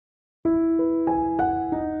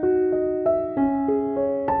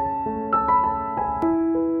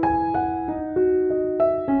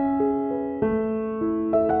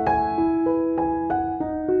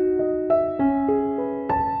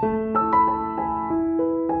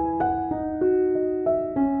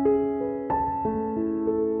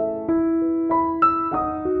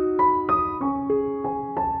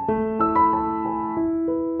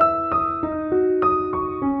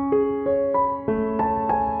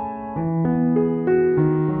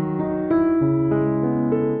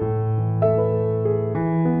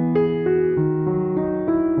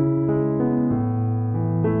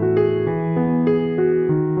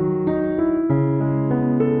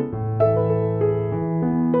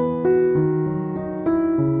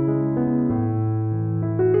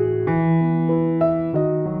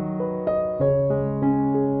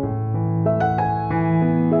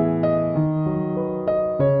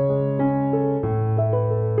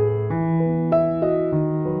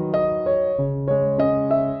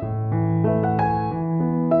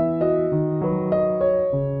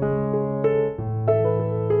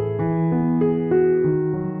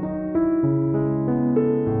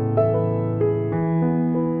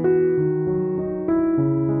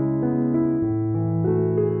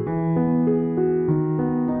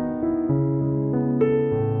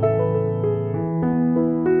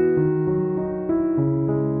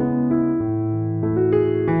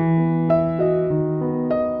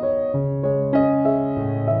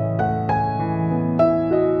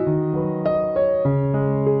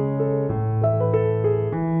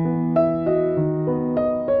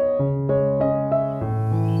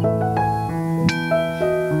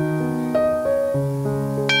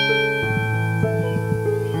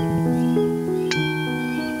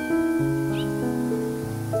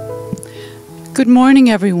Good morning,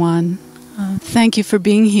 everyone. Thank you for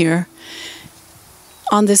being here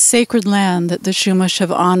on this sacred land that the Chumash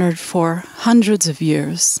have honored for hundreds of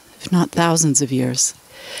years, if not thousands of years.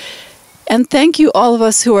 And thank you all of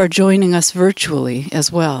us who are joining us virtually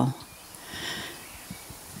as well.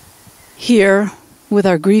 Here with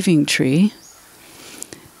our Grieving Tree,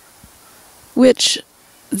 which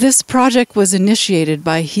this project was initiated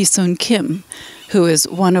by Hee-Sun Kim, who is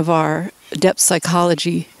one of our depth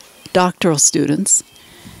psychology doctoral students.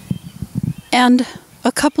 And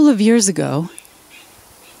a couple of years ago,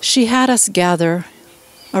 she had us gather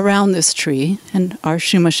around this tree, and our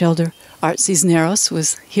Chumash elder, Art Cisneros,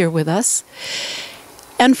 was here with us.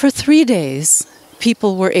 And for 3 days,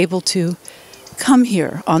 people were able to come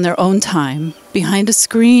here on their own time, behind a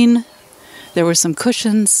screen. There were some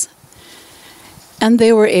cushions, and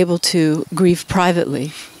they were able to grieve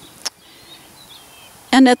privately.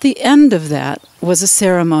 And at the end of that was a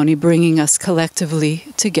ceremony bringing us collectively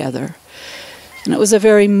together. And it was a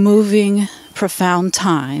very moving, profound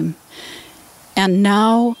time. And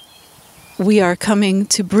now we are coming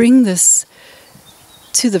to bring this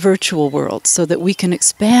to the virtual world so that we can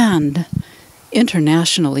expand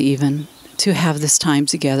internationally even to have this time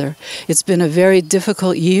together. It's been a very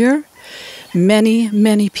difficult year. Many,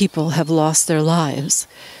 many people have lost their lives,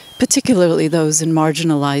 particularly those in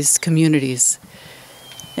marginalized communities.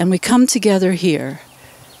 And we come together here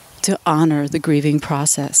to honor the grieving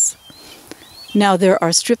process. Now, there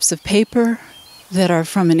are strips of paper that are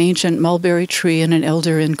from an ancient mulberry tree and an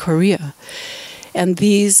elder in Korea. And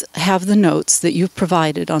these have the notes that you've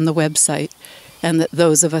provided on the website and that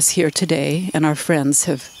those of us here today and our friends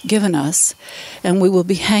have given us. And we will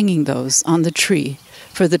be hanging those on the tree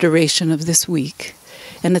for the duration of this week.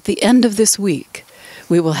 And at the end of this week,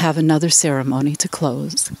 we will have another ceremony to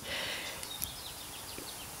close.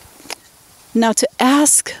 Now, to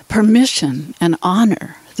ask permission and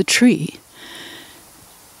honor the tree,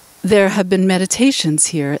 there have been meditations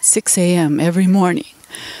here at 6 a.m. every morning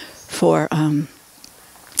for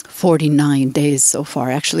 49 days so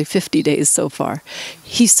far, actually 50 days so far.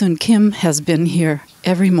 Hee-Sun Kim has been here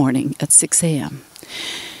every morning at 6 a.m.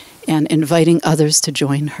 and inviting others to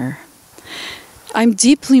join her. I'm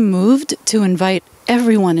deeply moved to invite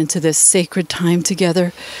everyone into this sacred time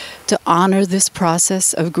together to honor this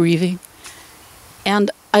process of grieving.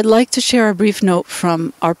 And I'd like to share a brief note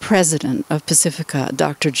from our president of Pacifica,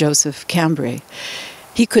 Dr. Joseph Cambray.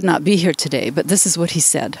 He could not be here today, but this is what he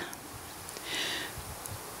said.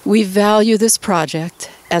 We value this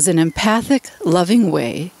project as an empathic, loving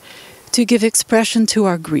way to give expression to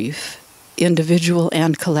our grief, individual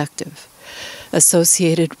and collective,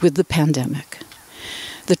 associated with the pandemic.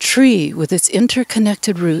 The tree, with its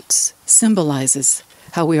interconnected roots, symbolizes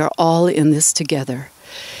how we are all in this together.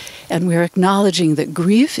 And we're acknowledging that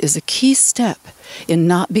grief is a key step in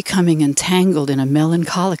not becoming entangled in a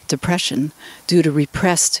melancholic depression due to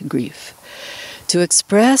repressed grief. To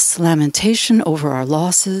express lamentation over our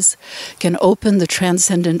losses can open the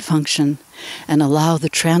transcendent function and allow the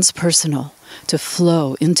transpersonal to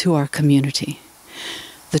flow into our community.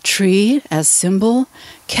 The tree, as symbol,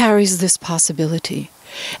 carries this possibility,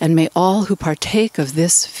 and may all who partake of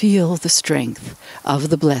this feel the strength of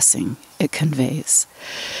the blessing it conveys.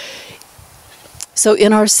 So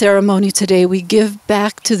in our ceremony today, we give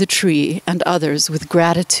back to the tree and others with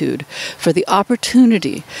gratitude for the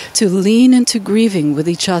opportunity to lean into grieving with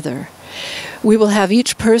each other. We will have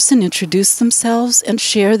each person introduce themselves and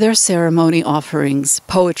share their ceremony offerings,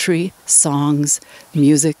 poetry, songs,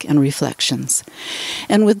 music, and reflections.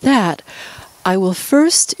 And with that, I will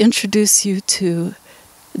first introduce you to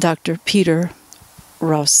Dr. Peter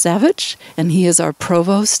Ross-Savage, and he is our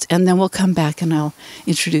provost, and then we'll come back and I'll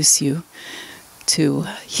introduce you to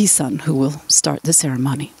Hee-Sun, who will start the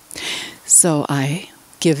ceremony. So I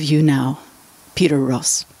give you now Peter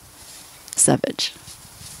Ross-Savage.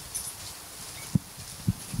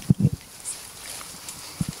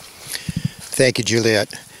 Thank you,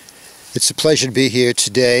 Juliet. It's a pleasure to be here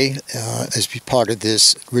today as part of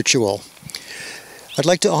this ritual. I'd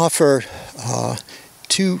like to offer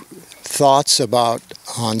two thoughts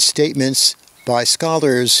on statements by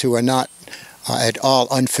scholars who are not at all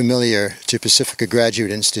unfamiliar to Pacifica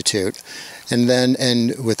Graduate Institute, and then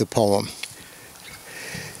end with a poem.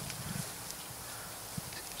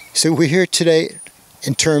 So we're here today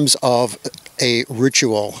in terms of a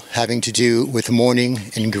ritual having to do with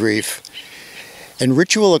mourning and grief. And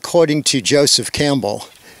ritual, according to Joseph Campbell,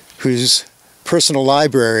 whose personal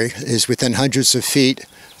library is within hundreds of feet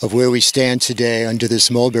of where we stand today under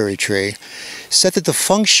this mulberry tree, said that the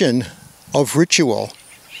function of ritual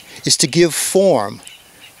is to give form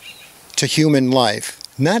to human life,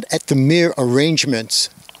 not at the mere arrangements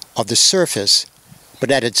of the surface,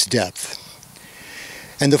 but at its depth.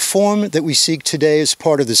 And the form that we seek today as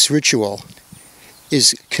part of this ritual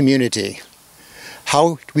is community.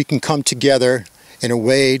 How we can come together in a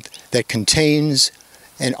way that contains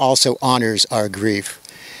and also honors our grief.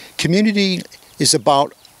 Community is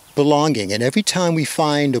about belonging, and every time we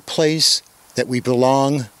find a place that we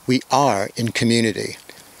belong, we are in community.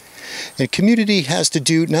 And community has to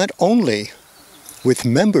do not only with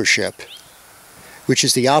membership, which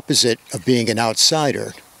is the opposite of being an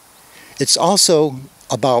outsider. It's also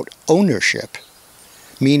about ownership,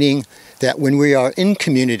 meaning that when we are in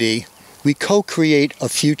community, we co-create a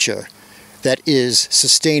future that is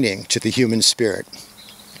sustaining to the human spirit.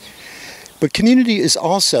 But community is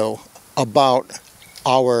also about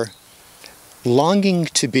our longing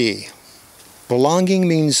to be. Belonging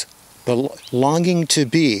means longing to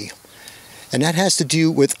be, and that has to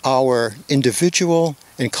do with our individual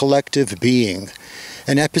and collective being.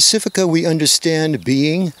 And at Pacifica, we understand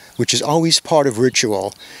being, which is always part of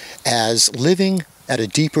ritual, as living at a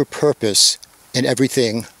deeper purpose in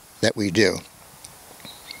everything that we do.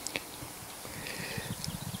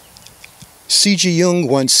 C.G. Jung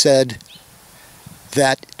once said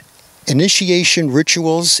that initiation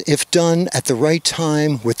rituals, if done at the right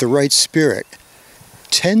time with the right spirit,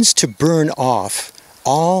 tends to burn off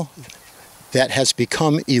all that has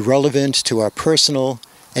become irrelevant to our personal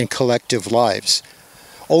and collective lives,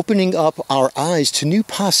 opening up our eyes to new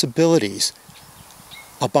possibilities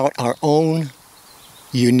about our own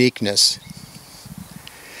uniqueness.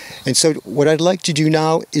 And so what I'd like to do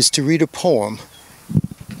now is to read a poem,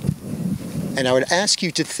 and I would ask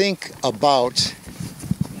you to think about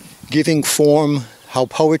giving form, how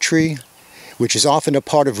poetry, which is often a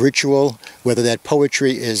part of ritual, whether that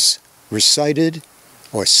poetry is recited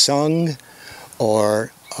or sung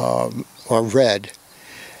or read,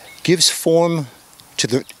 gives form to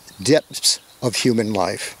the depths of human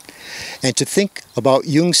life. And to think about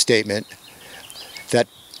Jung's statement that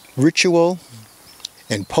ritual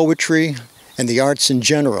and poetry and the arts in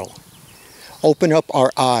general open up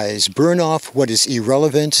our eyes, burn off what is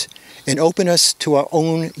irrelevant, and open us to our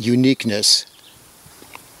own uniqueness.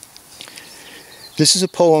 This is a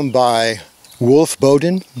poem by Wolf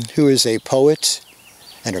Bowden, who is a poet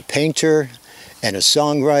and a painter and a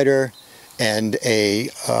songwriter and a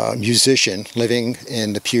musician living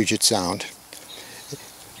in the Puget Sound.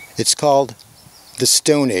 It's called The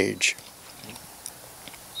Stone Age.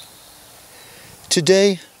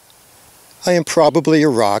 Today, I am probably a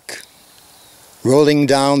rock, rolling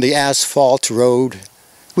down the asphalt road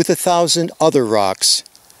with 1,000 other rocks,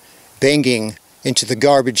 banging into the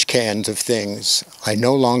garbage cans of things I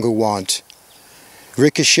no longer want,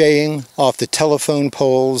 ricocheting off the telephone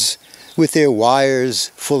poles with their wires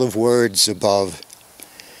full of words above,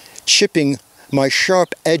 chipping my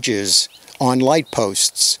sharp edges on light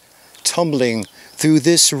posts, tumbling through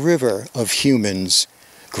this river of humans,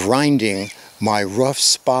 grinding my rough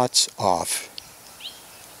spots off.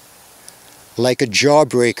 Like a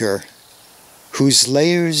jawbreaker whose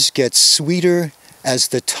layers get sweeter as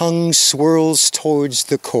the tongue swirls towards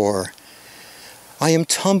the core, I am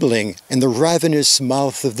tumbling in the ravenous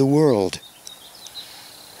mouth of the world.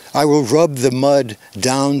 I will rub the mud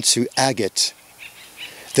down to agate,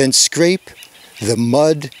 then scrape the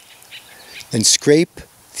mud and scrape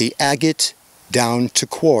the agate down to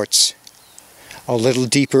quartz, a little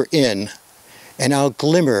deeper in, and I'll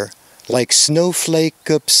glimmer like snowflake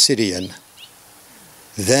obsidian.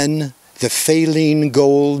 Then the faline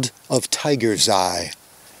gold of tiger's eye,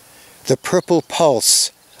 the purple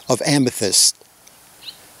pulse of amethyst.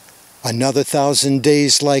 Another 1,000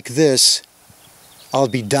 days like this, I'll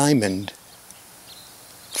be diamond,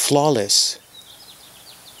 flawless,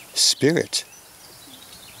 spirit.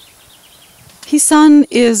 Hisan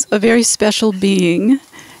is a very special being,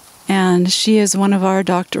 and she is one of our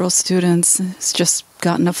doctoral students. Has just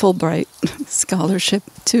gotten a Fulbright scholarship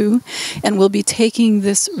too, and will be taking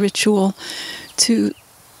this ritual to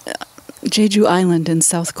Jeju Island in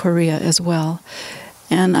South Korea as well.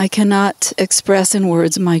 And I cannot express in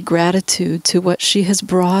words my gratitude to what she has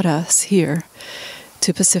brought us here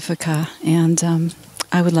to Pacifica. And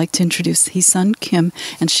I would like to introduce Hisan Kim,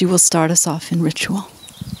 and she will start us off in ritual.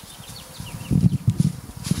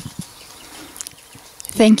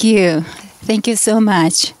 Thank you. Thank you so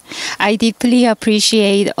much. I deeply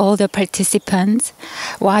appreciate all the participants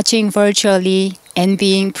watching virtually and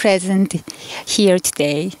being present here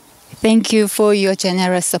today. Thank you for your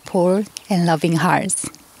generous support and loving hearts.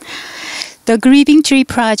 The Grieving Tree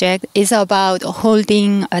project is about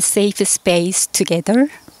holding a safe space together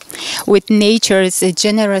with nature's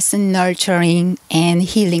generous nurturing and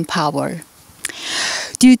healing power.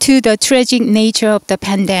 Due to the tragic nature of the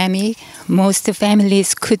pandemic, most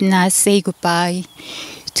families could not say goodbye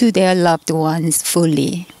to their loved ones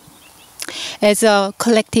fully. As a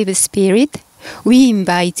collective spirit, we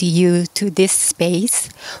invite you to this space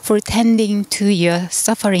for tending to your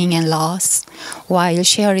suffering and loss while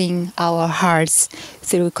sharing our hearts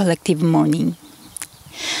through collective mourning.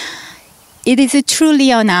 It is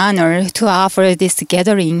truly an honor to offer this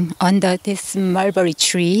gathering under this mulberry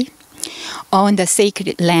tree on the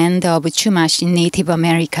sacred land of Chumash Native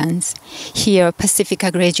Americans here at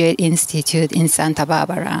Pacifica Graduate Institute in Santa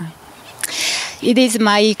Barbara. It is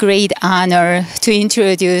my great honor to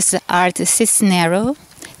introduce Art Cisnero,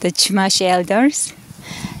 the Chumash elders,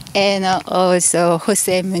 and also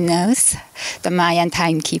Jose Munoz, the Mayan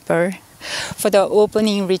timekeeper, for the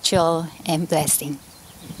opening ritual and blessing.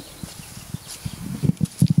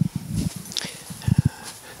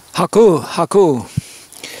 Haku, Haku.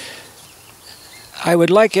 I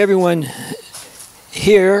would like everyone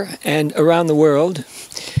here and around the world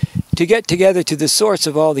to get together to the source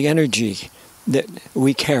of all the energy that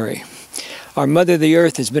we carry. Our Mother the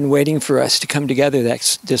Earth has been waiting for us to come together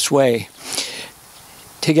this way.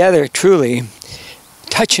 Together, truly,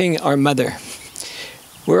 touching our Mother.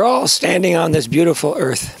 We're all standing on this beautiful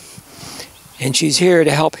earth, and she's here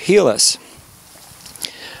to help heal us.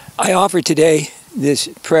 I offer today this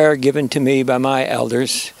prayer given to me by my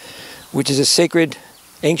elders, which is a sacred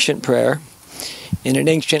ancient prayer in an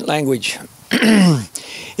ancient language.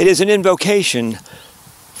 It is an invocation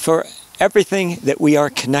for everything that we are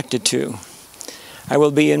connected to. I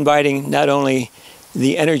will be inviting not only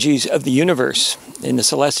the energies of the universe in the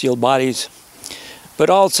celestial bodies, but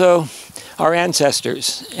also our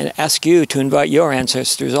ancestors, and ask you to invite your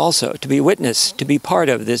ancestors also to be witness, to be part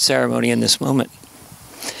of this ceremony in this moment.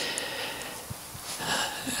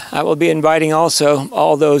 I will be inviting also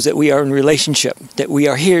all those that we are in relationship, that we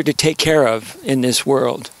are here to take care of in this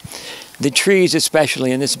world. The trees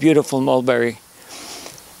especially, and this beautiful mulberry,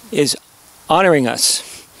 is honoring us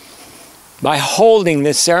by holding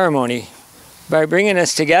this ceremony, by bringing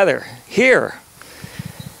us together here.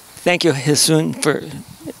 Thank you, Hisun, for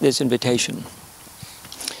this invitation.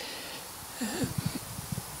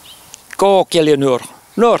 Ko kelio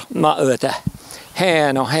nur ma öte,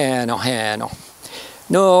 hano.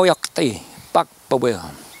 No yakti pakpawil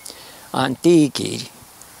antiki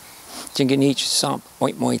jinginich samp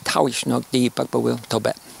moi tawish no di pakpawil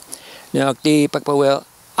tobet no di pakpawil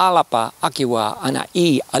alapa akiwa ana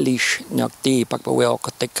I alish no di pakpawil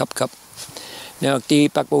kote cup no di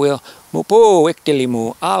pakpawil mupo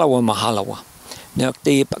wiktilimu alawa mahalawa no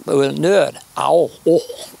di pakpawil nerd au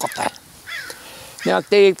kote no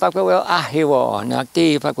di pakpawil ahiwa no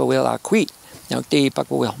di pakpawil akwi Nọc ti bạc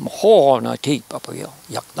bùi mò nọ ti bạc bùi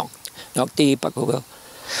yak nọc ti bạc bùi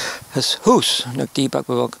hus nọc ti bạc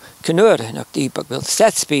bùi knur nọc ti bạc bùi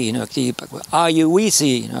setsby nọc ti bạc bùi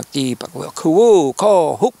ayuisi nọc ti bạc bùi kuwu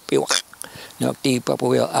ko hup biwa nọc ti bạc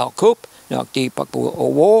bùi alkup nọc ti bạc bùi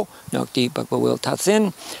owo nọc ti bạc bùi tatsin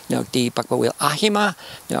nọc ti bạc bùi ahima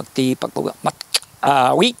nọc ti bạc bùi mat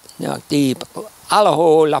wheat nọc ti bạc bùi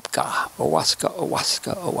alaho lapka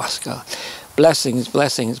owaska. Blessings,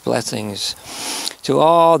 blessings, blessings to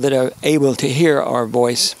all that are able to hear our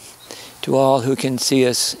voice, to all who can see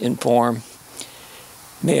us in form.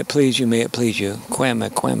 May it please you, may it please you. Kweme,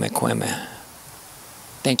 kweme, kweme.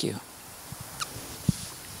 Thank you.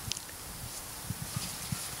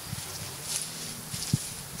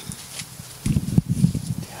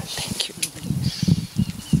 Thank you.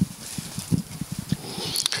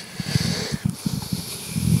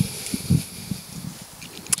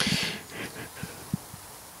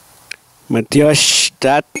 Matiosh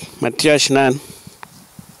dat, Matiosh nan.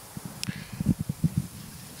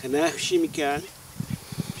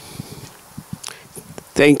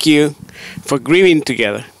 Thank you for grieving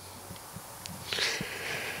together.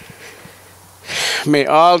 May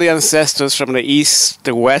all the ancestors from the east,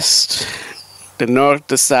 the west, the north,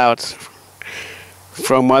 the south,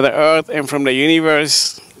 from Mother Earth and from the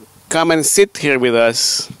universe come and sit here with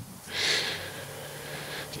us.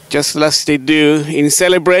 Just as they do in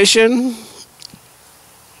celebration,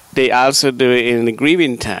 they also do it in the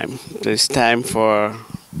grieving time. There's time for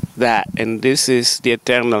that, and this is the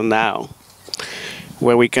eternal now,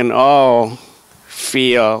 where we can all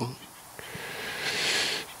feel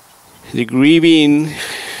the grieving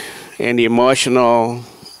and the emotional,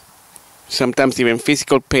 sometimes even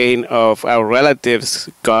physical pain of our relatives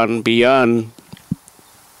gone beyond.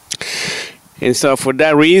 And so for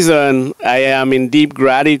that reason, I am in deep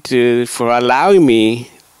gratitude for allowing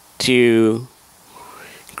me to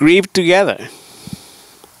grieve together.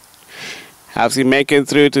 As we make it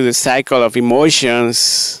through to the cycle of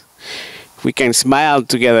emotions, we can smile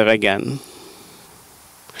together again.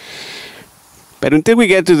 But until we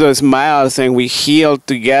get to those smiles and we heal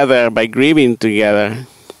together by grieving together,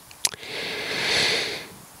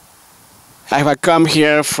 I have come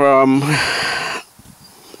here from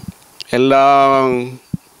a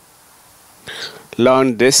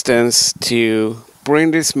long distance to bring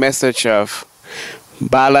this message of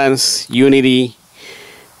balance, unity,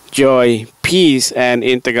 joy, peace, and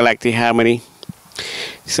intergalactic harmony.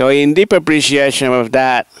 So in deep appreciation of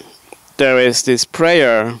that, there is this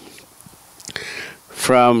prayer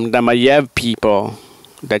from the Mayev people,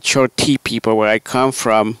 the Choti people where I come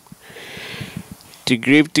from, to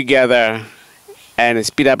grieve together and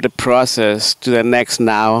speed up the process to the next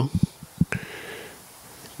now,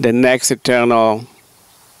 the next eternal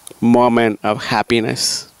moment of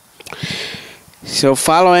happiness. So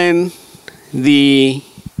following the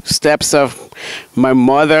steps of my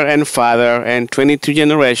mother and father and 22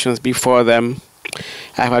 generations before them,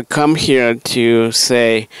 I have come here to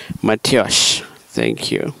say Matiosh.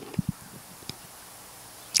 Thank you.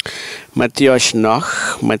 Matiosh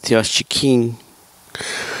noch, Matiosh chikin,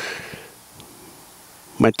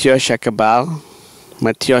 Matiosh akabal,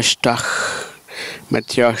 Matiosh tach,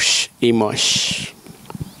 Matiosh imosh.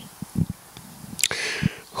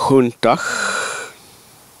 Huntach,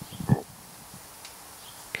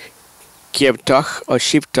 Kiebtach,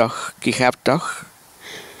 Oshiptach, Kihabtach,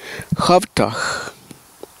 Hobtach.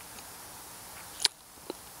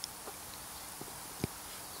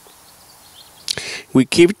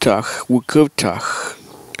 Wikibtach, Wukubtach,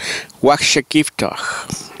 Wakshakibtach.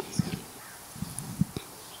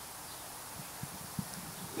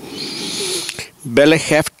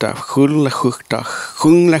 Beleheftach, Hunlachuchtach,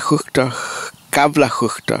 Hunlachuchtach,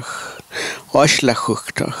 Kablachuchtach,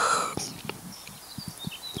 Oshlachuchtach.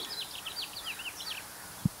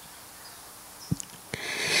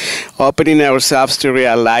 Opening ourselves to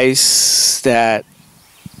realize that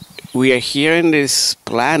we are here in this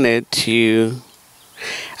planet to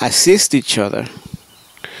assist each other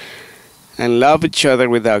and love each other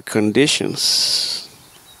without conditions.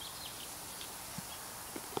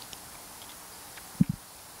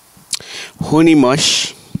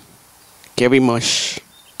 Hunimosh, Kevimosh,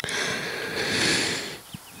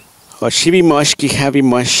 Oshibimosh,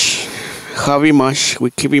 Kihavimosh, Havimosh,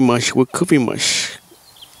 Wikibimosh, Wukubimosh,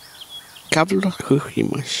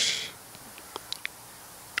 Kablahuhimosh,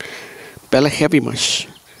 Belahevimosh,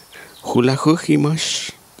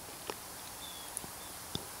 Hulahuhimosh,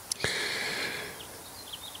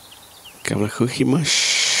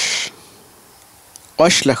 Kablahuhimosh,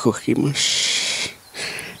 Oshlahuhimosh.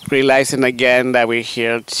 Realizing again that we're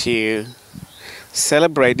here to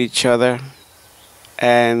celebrate each other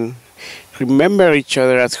and remember each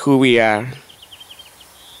other as who we are.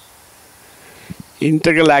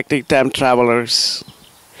 Intergalactic time travelers,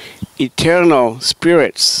 eternal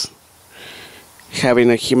spirits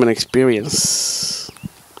having a human experience.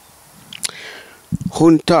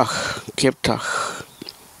 Huntach, Kiptach,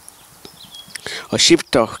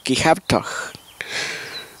 Oshiptach, Kihabtach,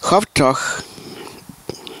 Hoptach,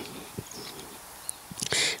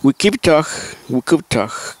 Wikibtach,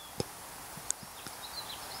 Wukubtach.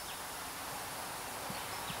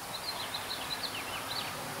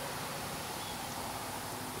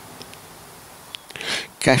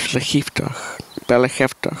 Kashlachiftach,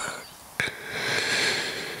 Belaheftach,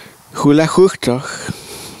 Hulachuchtach,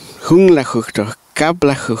 Hunlachuchtach,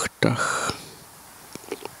 Kablachuchtach,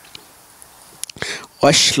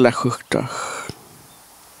 Oshlachuchtach.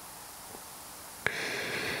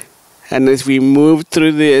 And as we move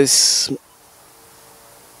through this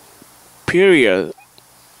period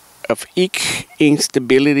of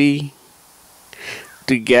instability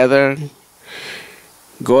together,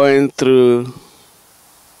 going through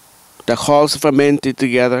the halls of Amenti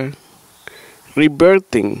together,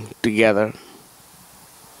 rebirthing together,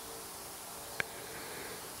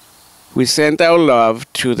 we send our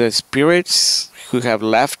love to the spirits who have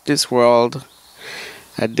left this world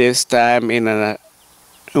at this time in an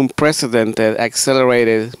unprecedented,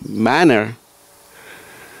 accelerated manner,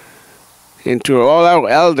 into all our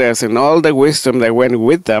elders and all the wisdom that went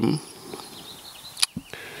with them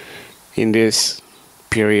in this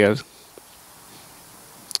period.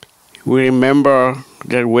 We remember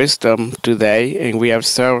their wisdom today, and we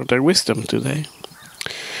observe their wisdom today.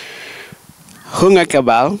 Hunga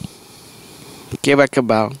Kabal, Kiva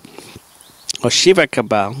Kabal, or Shiva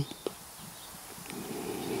Kabal,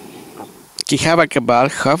 Kihava Kabal,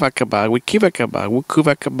 Hava Kabal, Wikiva Kabal,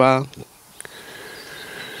 Wukuva Kabal,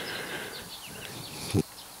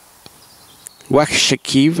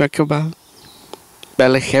 Wakshaki Vakabal,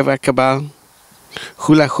 Belehevakabal,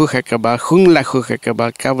 Hula Huhakabal, Hungla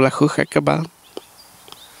Huhakabal, Kavla Huhakabal,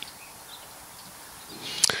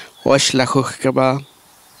 Washla Huhakabal.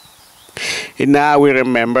 And now we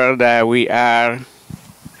remember that we are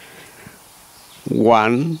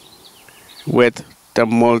one with the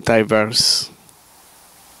multiverse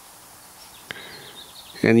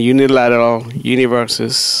and unilateral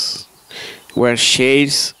universes where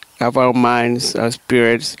shades of our minds, our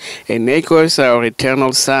spirits, and echoes of our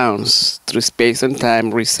eternal sounds through space and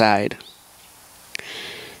time reside.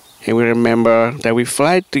 And we remember that we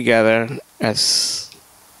fly together as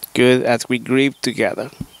good as we grieve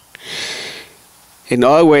together. And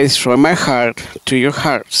always from my heart to your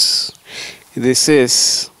hearts, this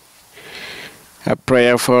is a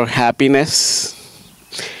prayer for happiness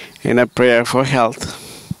and a prayer for health,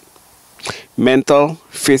 mental,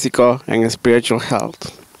 physical, and spiritual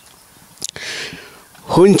health.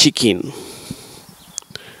 Hun chikin,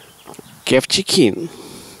 Kev chikin,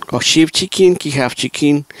 Oshiv chikin, Kihav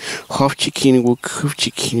chikin, Hov chikin, Wukuv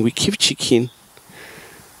chikin, Wikiv chikin.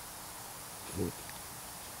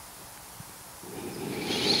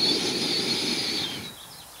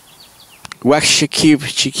 Wakshakiv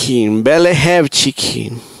chikin, Belehev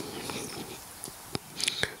chikin,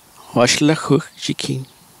 Oshlachuch chikin,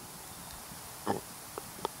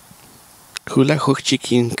 Hulachuch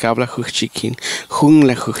chikin, Kavlachuch chikin,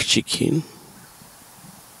 Hunglachuch chikin.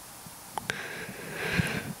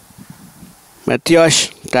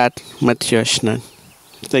 Matyosh, Tat Matyoshnan.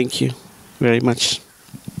 Thank you very much.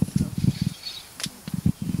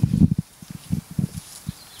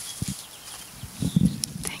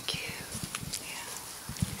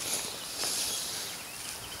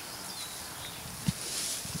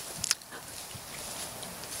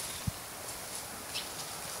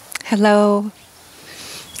 Hello,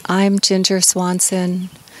 I'm Ginger Swanson.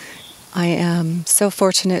 I am so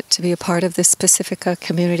fortunate to be a part of this Pacifica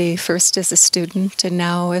community, first as a student and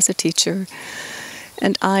now as a teacher.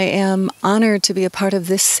 And I am honored to be a part of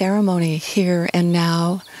this ceremony here and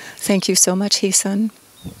now. Thank you so much, Hisan.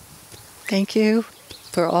 Thank you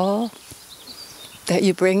for all that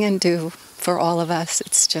you bring and do for all of us.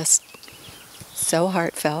 It's just so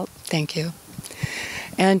heartfelt. Thank you.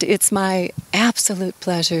 And it's my absolute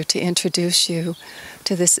pleasure to introduce you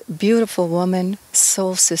to this beautiful woman,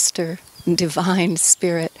 soul sister, divine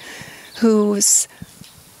spirit, whose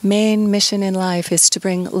main mission in life is to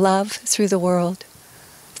bring love through the world,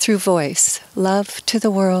 through voice. Love to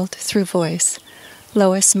the world through voice.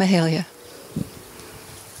 Lois Mahalia.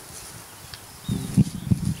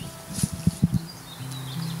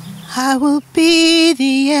 I will be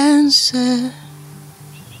the answer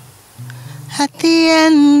at the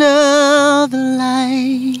end of the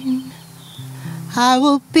line. I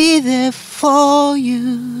will be there for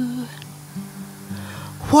you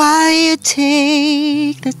while you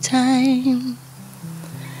take the time.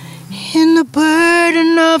 In the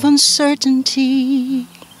burden of uncertainty,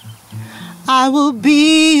 I will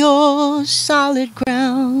be your solid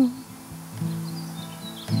ground.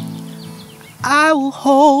 I will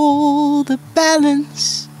hold the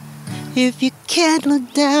balance if you can't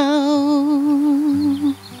look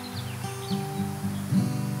down.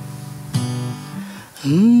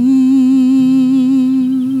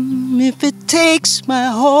 If it takes my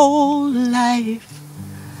whole life,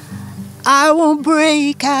 I won't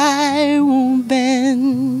break, I won't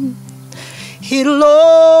bend. It'll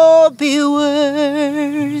all be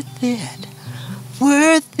worth it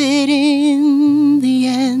in the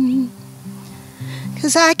end.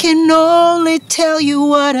 'Cause I can only tell you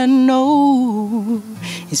what I know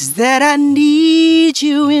is that I need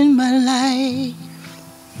you in my life.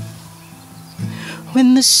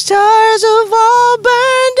 When the stars have all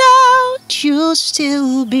burned out, you'll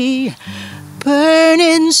still be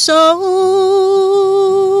burning so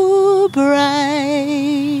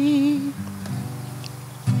bright.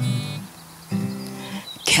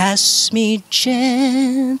 Cast me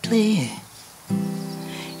gently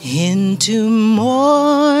into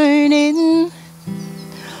morning,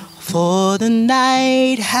 for the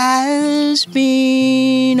night has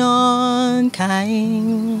been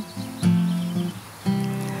unkind.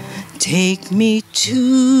 Take me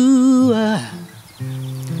to a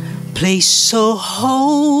place so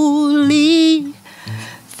holy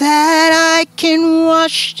that I can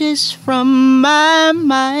wash this from my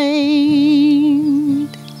mind.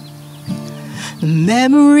 The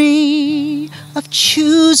memory of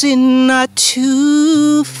choosing not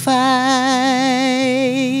to fight.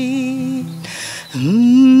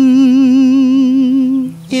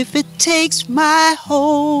 If it takes my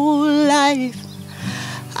whole life,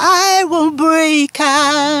 I won't break,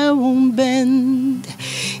 I won't bend.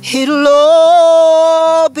 It'll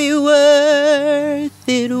all be worth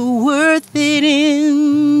it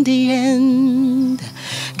in the end.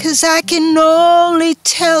 'Cause I can only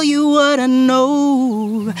tell you what I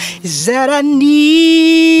know is that I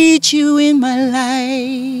need you in my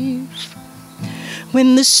life.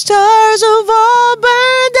 When the stars have all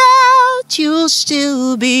burned out, you'll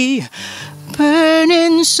still be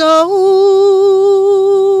burning so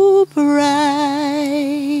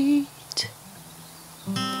bright.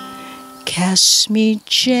 Cast me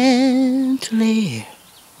gently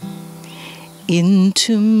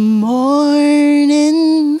into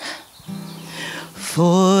morning,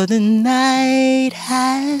 for the night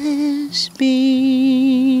has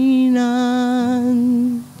been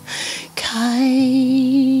unkind.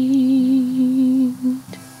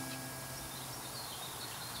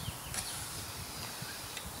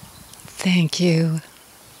 Thank you,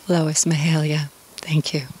 Lois Mahalia.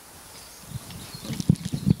 Thank you.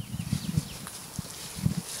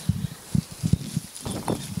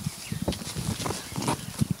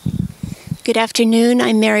 Good afternoon.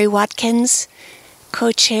 I'm Mary Watkins,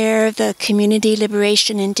 co-chair of the Community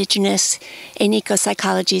Liberation Indigenous and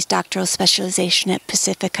Ecopsychology's doctoral specialization at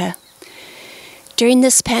Pacifica. During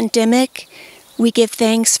this pandemic, we give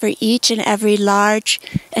thanks for each and every large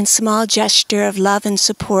and small gesture of love and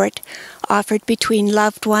support offered between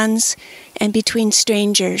loved ones and between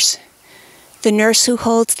strangers. The nurse who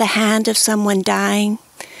holds the hand of someone dying,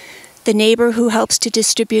 the neighbor who helps to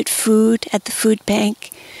distribute food at the food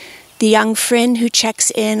bank, the young friend who checks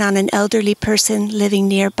in on an elderly person living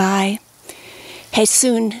nearby,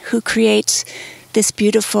 Jesus, who creates this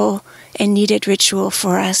beautiful and needed ritual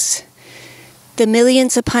for us. The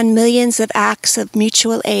millions upon millions of acts of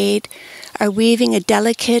mutual aid are weaving a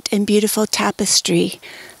delicate and beautiful tapestry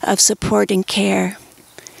of support and care.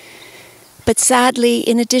 But sadly,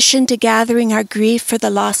 in addition to gathering our grief for the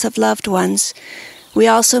loss of loved ones, we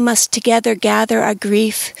also must together gather our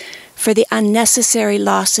grief for the unnecessary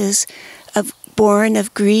losses born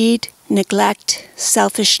of greed, neglect,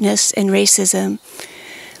 selfishness, and racism.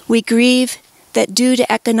 We grieve that due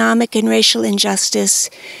to economic and racial injustice,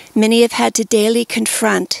 many have had to daily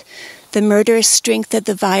confront the murderous strength of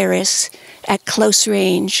the virus at close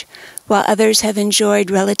range, while others have enjoyed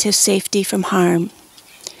relative safety from harm.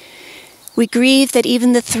 We grieve that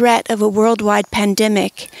even the threat of a worldwide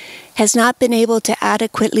pandemic has not been able to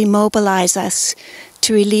adequately mobilize us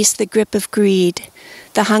to release the grip of greed,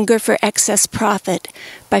 the hunger for excess profit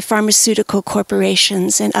by pharmaceutical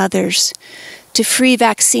corporations and others, to free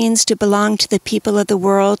vaccines to belong to the people of the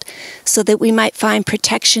world so that we might find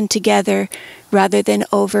protection together rather than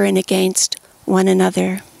over and against one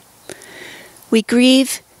another. We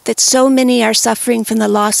grieve that so many are suffering from the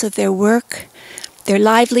loss of their work, their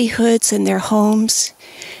livelihoods, and their homes,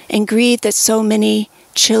 and grieve that so many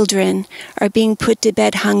children are being put to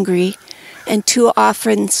bed hungry and too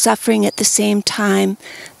often suffering at the same time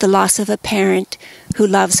the loss of a parent who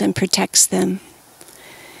loves and protects them.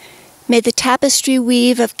 May the tapestry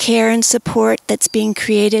weave of care and support that's being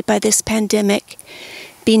created by this pandemic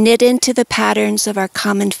be knit into the patterns of our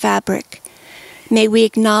common fabric. May we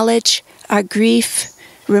acknowledge our grief,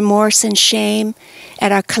 remorse, and shame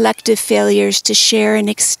at our collective failures to share and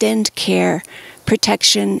extend care,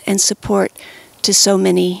 protection, and support to so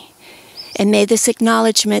many. And may this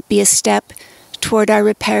acknowledgement be a step toward our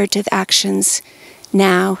reparative actions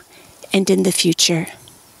now and in the future.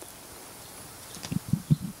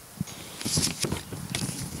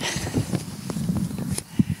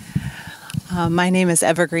 My name is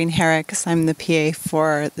Evergreen Herricks. I'm the PA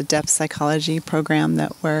for the depth psychology program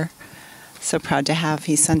that we're so proud to have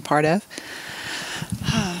He's part of.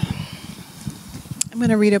 I'm going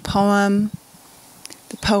to read a poem.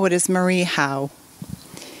 The poet is Marie Howe.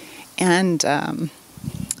 And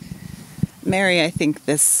Mary, I think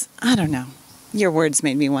this, I don't know, your words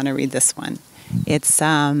made me want to read this one. It's,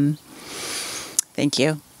 thank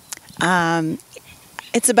you.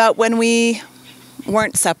 It's about when we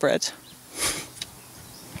weren't separate.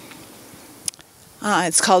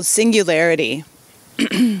 It's called Singularity.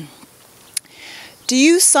 Do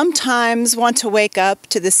you sometimes want to wake up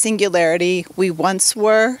to the singularity we once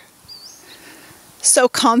were? So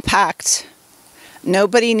compact,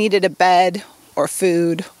 nobody needed a bed or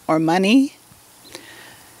food or money.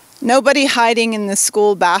 Nobody hiding in the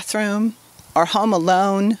school bathroom or home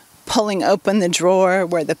alone, pulling open the drawer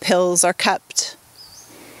where the pills are kept.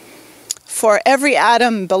 For every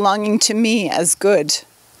atom belonging to me as good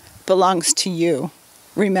belongs to you.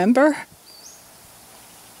 Remember?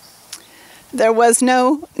 There was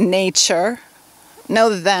no nature, no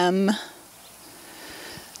them,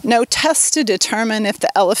 No test to determine if the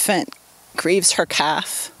elephant grieves her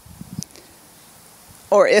calf,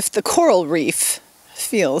 or if the coral reef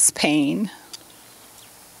feels pain.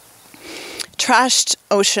 Trashed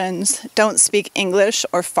oceans don't speak English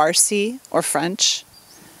or Farsi or French.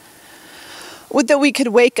 Would that we could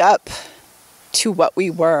wake up to what we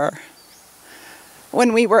were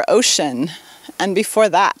when we were ocean, and before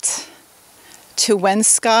that, to when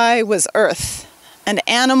sky was earth, and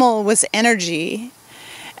animal was energy,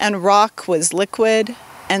 and rock was liquid,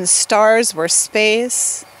 and stars were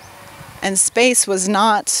space, and space was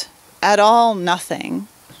not at all nothing.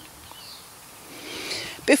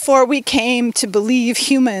 Before we came to believe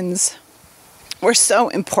humans were so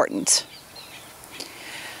important.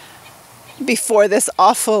 Before this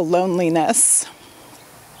awful loneliness.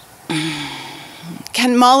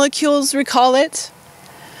 Can molecules recall it?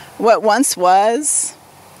 What once was?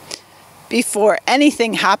 Before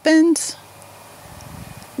anything happened?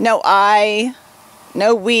 No I,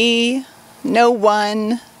 no we, no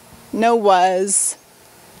one, no was,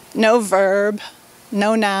 no verb,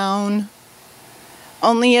 no noun.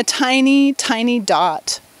 Only a tiny, tiny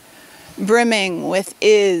dot, brimming with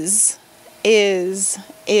is,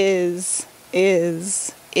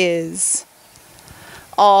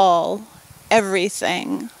 all,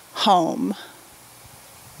 everything, home.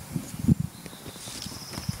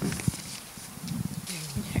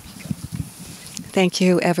 Thank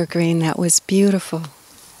you, Evergreen. That was beautiful.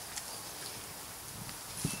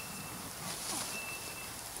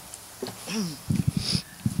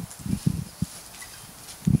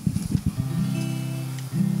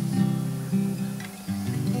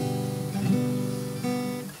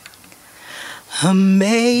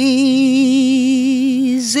 Amazing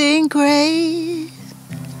grace,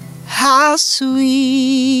 how sweet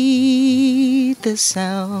the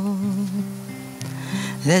sound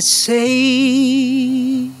that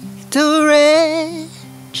saved a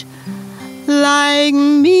wretch like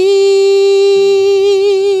me.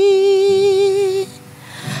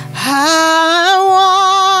 I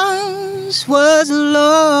once was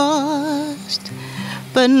lost,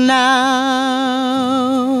 but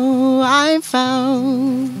now I'm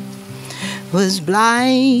found. Was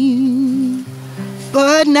blind,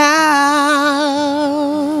 but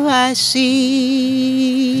now I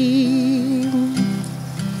see.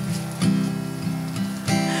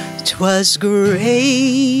 'Twas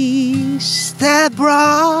grace that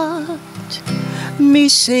brought me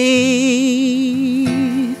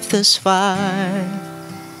safe thus far,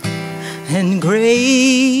 and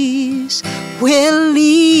grace will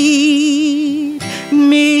lead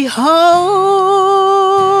me home.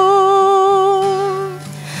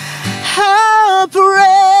 How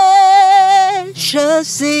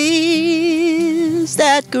precious is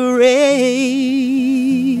that grace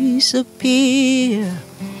appear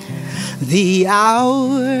the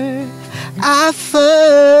hour I first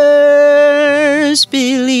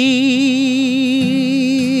believed.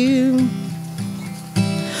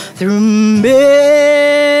 Through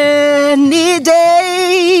many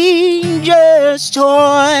dangers,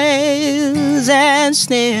 toils, and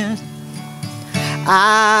snares,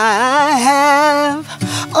 I have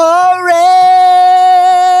already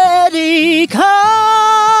come.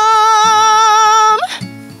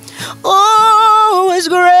 Oh, His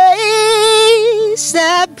grace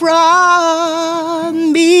that brought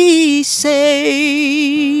me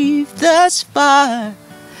safe thus far,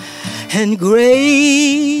 and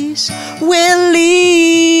grace will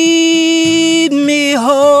lead me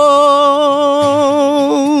home.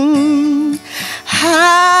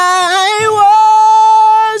 I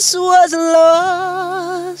once was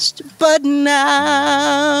lost, but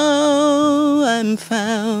now I'm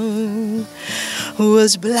found.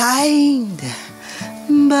 Was blind,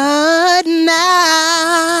 but now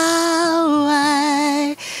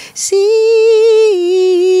I see.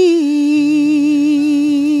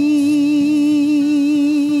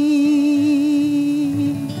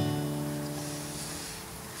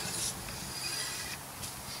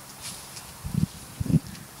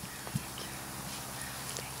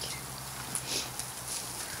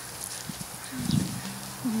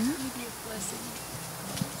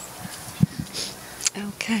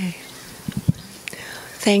 Okay.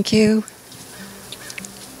 Thank you.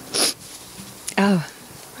 Oh,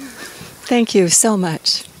 thank you so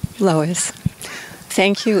much, Lois.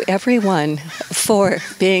 Thank you, everyone, for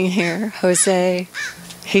being here. Jose,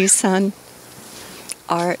 Heesun,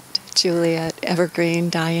 Art, Juliet, Evergreen,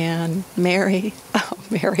 Diane, Mary. Oh,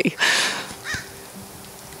 Mary.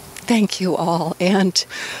 Thank you all. And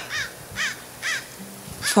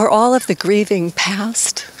for all of the grieving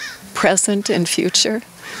past, present, and future,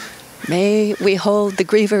 May we hold the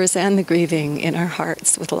grievers and the grieving in our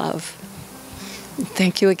hearts with love.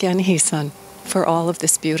 Thank you again, Heesun, for all of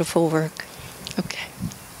this beautiful work. Okay.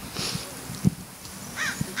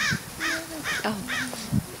 Oh,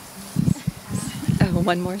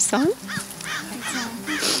 one more song?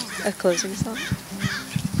 A closing song?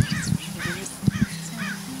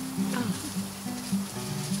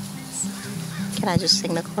 Can I just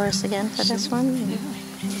sing the chorus again for this one?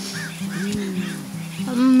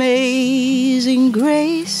 Amazing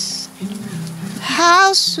grace,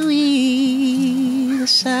 how sweet the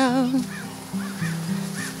sound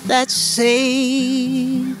that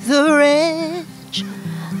saved the wretch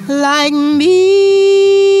like me.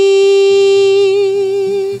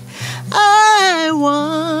 I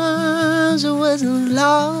once was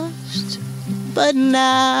lost, but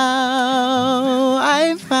now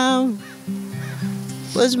I'm found,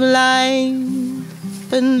 was blind,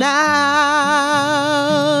 but now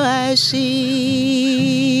I see.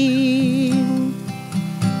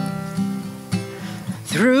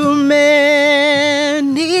 Through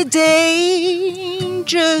many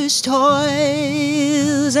dangerous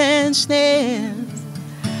toils and snares,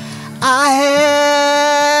 I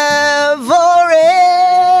have already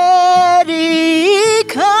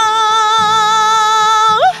come.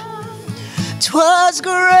 'Twas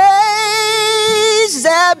grace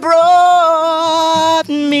that brought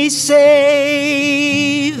me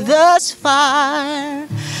safe thus far,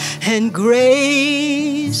 and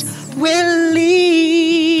grace will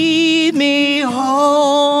lead me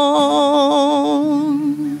home.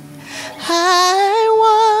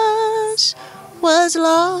 I once was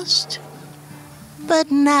lost, but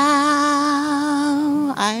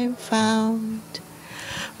now I'm found,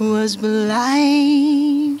 was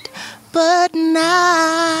blind, but now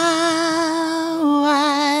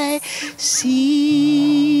I see.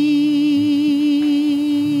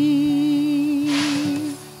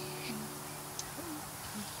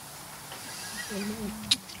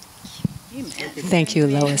 Thank you,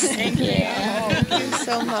 Lois. Thank you. Thank you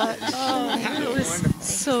so much. Oh, that was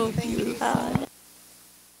so beautiful.